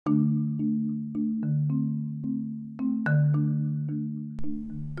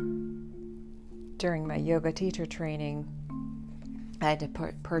During my yoga teacher training, I had to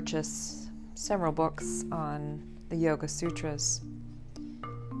purchase several books on the Yoga Sutras.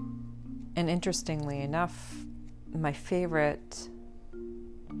 And interestingly enough, my favorite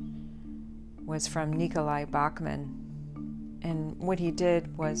was from Nikolai Bachman. And what he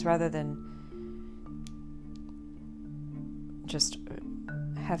did was, rather than just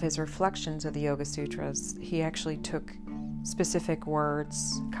have his reflections of the Yoga Sutras, he actually took specific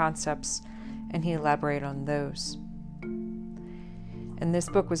words, concepts, and he elaborated on those. And this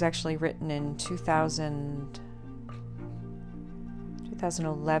book was actually written in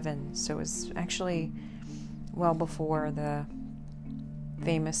 2011, so it was actually well before the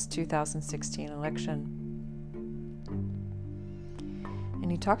famous 2016 election.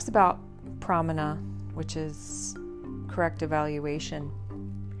 And he talks about pramana, which is correct evaluation.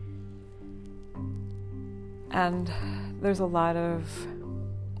 And there's a lot of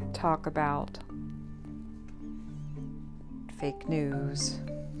talk about fake news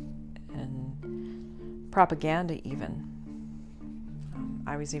and propaganda even.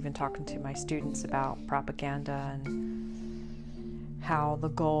 I was even talking to my students about propaganda and how the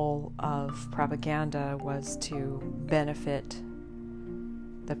goal of propaganda was to benefit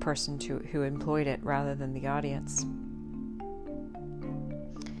the person who employed it rather than the audience.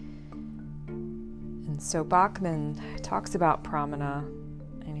 And so Bachman talks about pramana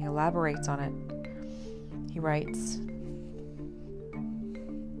and he elaborates on it. He writes,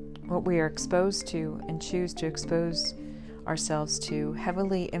 "What we are exposed to and choose to expose ourselves to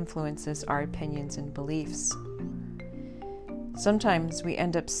heavily influences our opinions and beliefs. Sometimes we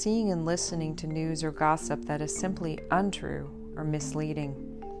end up seeing and listening to news or gossip that is simply untrue or misleading.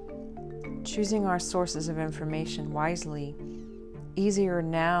 Choosing our sources of information wisely, easier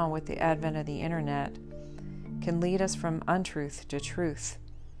now with the advent of the internet, can lead us from untruth to truth.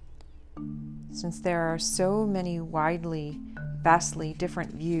 Since there are so many vastly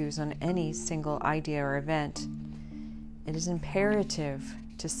different views on any single idea or event, it is imperative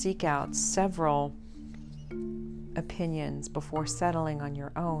to seek out several opinions before settling on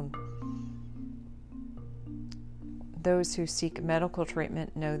your own. Those who seek medical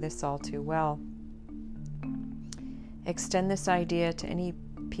treatment know this all too well. Extend this idea to any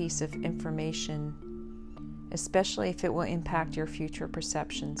piece of information, especially if it will impact your future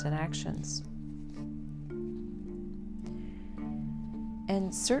perceptions and actions."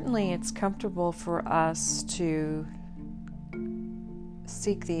 And certainly it's comfortable for us to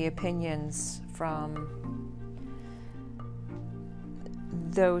seek the opinions from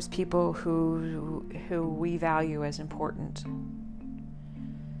those people who we value as important.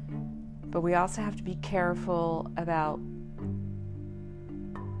 But we also have to be careful about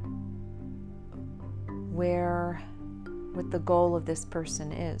what the goal of this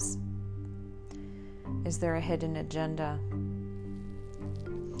person is. Is there a hidden agenda?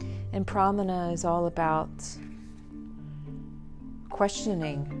 And pramana is all about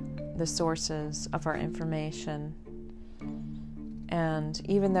questioning the sources of our information. And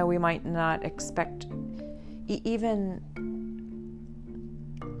even though we might not expect, even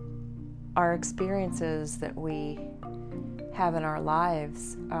our experiences that we have in our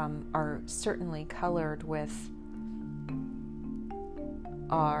lives are certainly colored with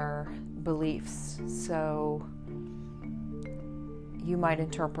our beliefs. So you might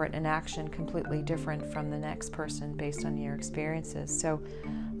interpret an action completely different from the next person based on your experiences. So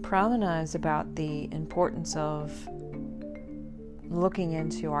pramana is about the importance of looking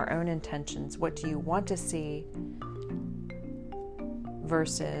into our own intentions. What do you want to see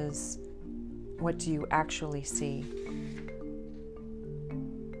versus what do you actually see?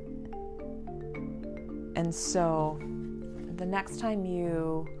 And so the next time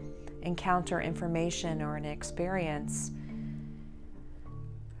you encounter information or an experience,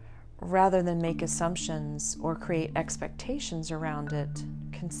 rather than make assumptions or create expectations around it,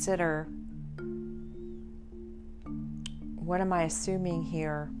 consider, what am I assuming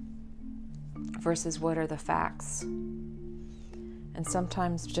here versus what are the facts? And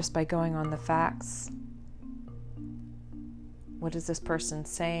sometimes just by going on the facts, what is this person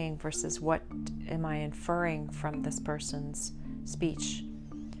saying versus what am I inferring from this person's speech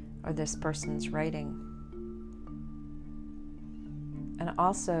or this person's writing? And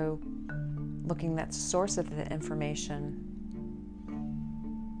also looking at the source of the information.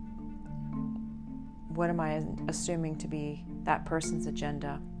 What am I assuming to be that person's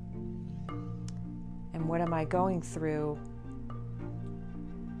agenda? And what am I going through?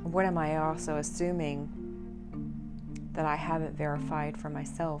 What am I also assuming that I haven't verified for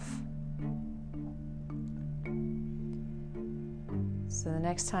myself. So the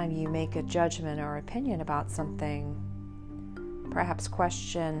next time you make a judgment or opinion about something, perhaps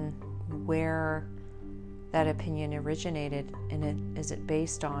question where that opinion originated, and is it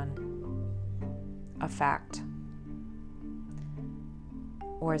based on a fact?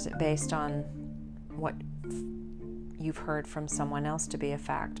 Or is it based on what you've heard from someone else to be a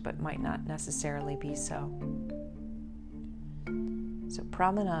fact, but might not necessarily be so? So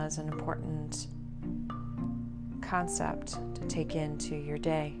pramana is an important concept to take into your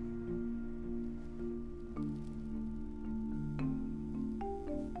day.